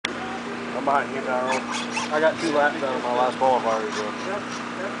I'm behind you, Tyrone. I got 2 laps done on my last qualifier.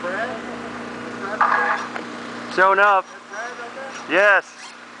 Showing up. Yes.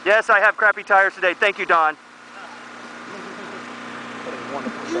 Yes, I have crappy tires today. Thank you, Don.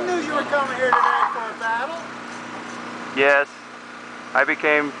 You knew you were coming here today for a battle. Yes. I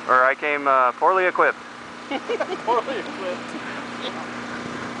came poorly equipped. Poorly equipped.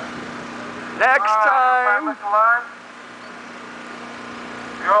 Next time.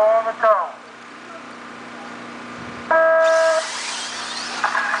 You're on the cone.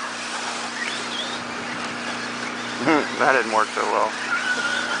 That didn't work so well.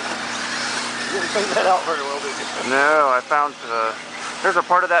 You didn't clean that out very well, did you? No, I found there's a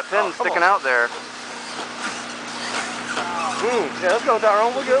part of that pin sticking out there. Yeah, let's go,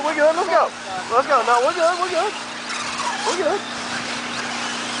 Tyrone. We're good. We're good. Let's go. Let's go. No, we're good. We're good. We're good.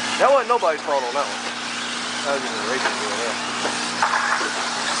 That wasn't nobody's fault on that one. That was just a racing deal there.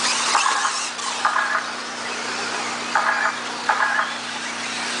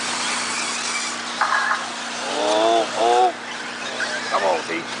 Oh. Come on,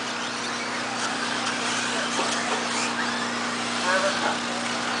 T.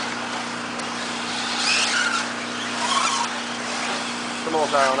 Come on,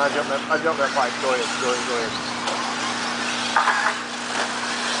 Tyrone. I jumped that pipe. Go ahead.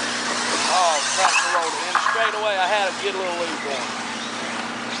 Oh, crap the road. And straight away, I had to get a little lead going.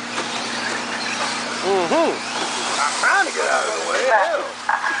 I'm trying to get out of the way. Hell.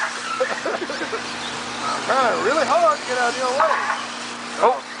 I'm trying really hard to get out of your way.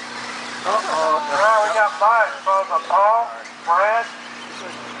 Oh. Well, we got bites from Paul, Brad,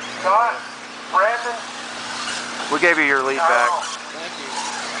 Scott, Brandon. We gave you your lead back. Thank you.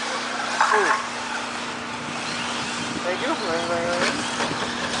 Thank you.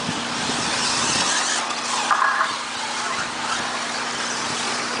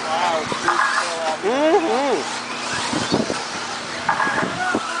 Wow, it's good still out here.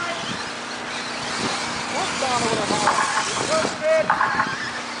 What's down over the hall? What's good?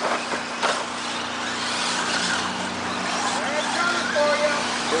 They're coming for you.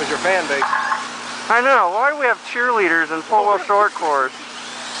 It was your fan base. I know. Why do we have cheerleaders in 4-wheel short course?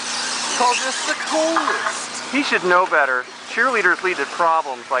 Because it's the coolest. He should know better. Cheerleaders lead to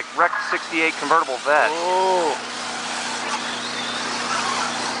problems like wrecked '68 convertible vet. Oh.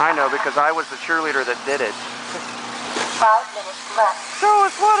 I know because I was the cheerleader that did it. 5 minutes left. Show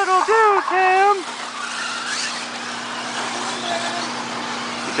us what it'll do, Tim.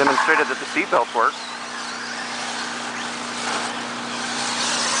 He demonstrated that the seatbelts work.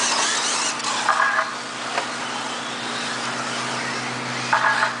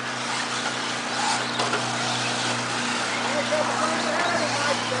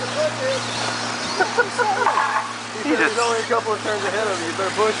 He's only a couple of turns ahead of you. You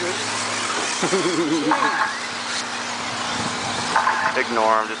better push it.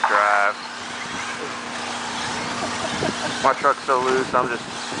 Ignore him, just drive. My truck's so loose, I'm just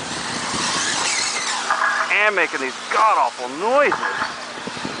making these god-awful noises.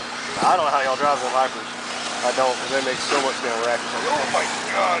 I don't know how y'all drive them Vipers. I don't, because they make so much damn racket. Oh my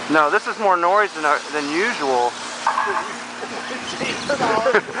God. No, this is more noise than usual. Making a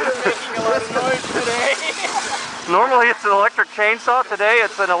lot of noise today. Normally it's an electric chainsaw. Today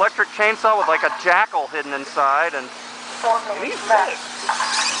it's an electric chainsaw with like a jackal hidden inside, and 4 minutes left.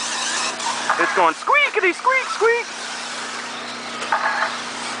 it's going squeakity squeak squeak.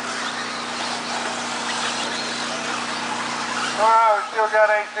 Alright, we still got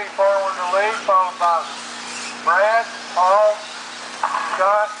AC forward to lead, followed by Brad, Paul,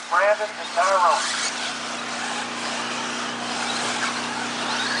 Scott, Brandon, and Tyrone.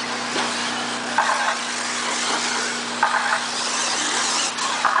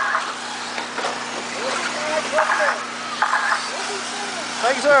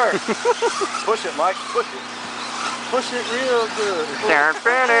 Thank you, sir. Push it, Mike. Push it. Push it real good.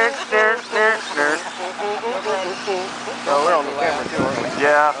 Oh, we're on the camera too, aren't we?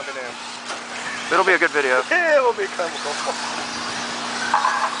 Yeah. I'll be damned. It'll be a good video. Yeah, it will be comical.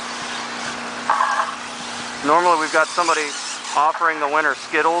 Normally we've got somebody offering the winner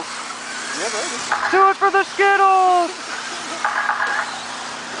Skittles. Yeah, baby. Do it for the Skittles!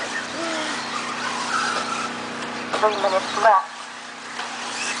 3 minutes left.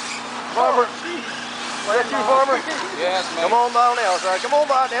 Farmer. Is that you, Farmer? Yes, man. Come on by on the outside. Come on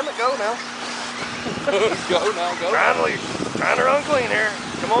by, damn it. Go now. Go now, go. Trying to run clean here.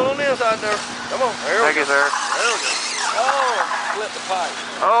 Come on the inside there. Come on. There we Thank go. you, sir. There we go. Oh, split the pipe.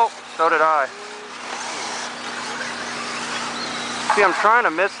 Oh, so did I. See, I'm trying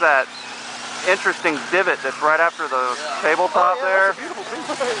to miss that interesting divot that's right after the tabletop there. That's a beautiful Yeah.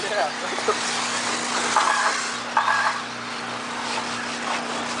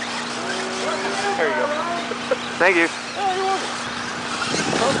 There you go. Thank you. Yeah, you're welcome.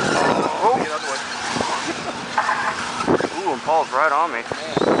 Oh, get out of the way. Ooh, and Paul's right on me.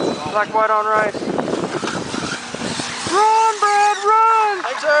 Black, white on rice. Run, Brad, run!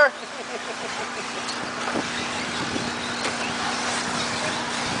 Thanks, sir.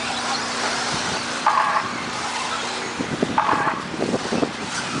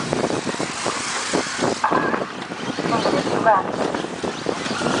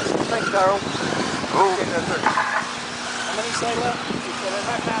 Thanks, Darryl. Oh, How many say left?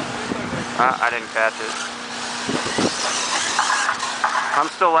 I didn't catch it. I'm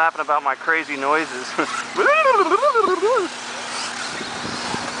still laughing about my crazy noises.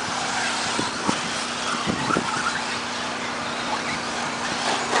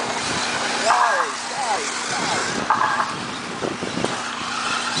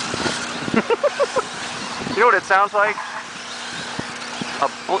 You know what it sounds like?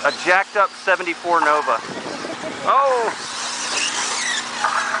 A jacked up 74 Nova. Oh!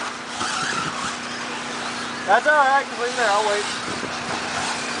 That's all right. Just leave it there. I'll wait.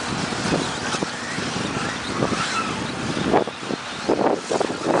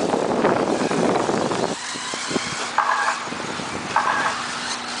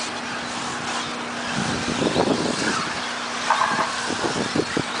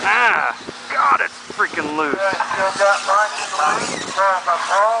 Ah! God, it's freaking loose. Still got Mike in the lead, followed by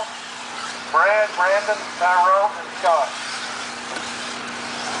Paul, Brad, Brandon, Tyrone, and Scott.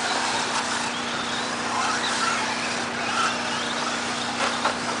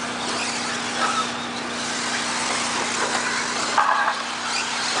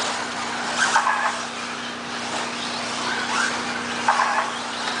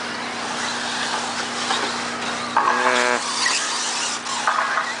 Yeah.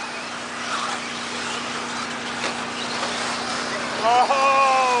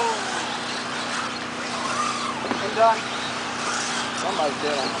 Oh! I'm done. Somebody's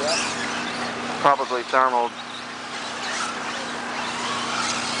dead on that. Probably thermal.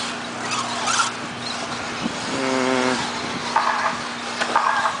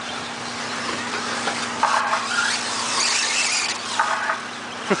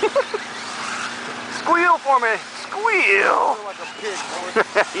 Squeal for me! Squeal! Like a pig, boy.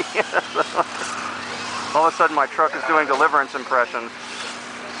 Yeah. All of a sudden my truck is doing deliverance impressions.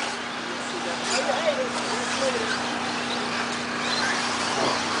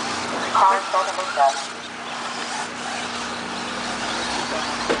 Car 7 is up.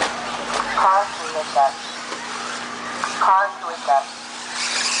 Car 3 is up. Car 2 is up.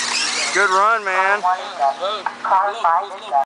 Good run, man. Car 1 is up. Car 5 is up.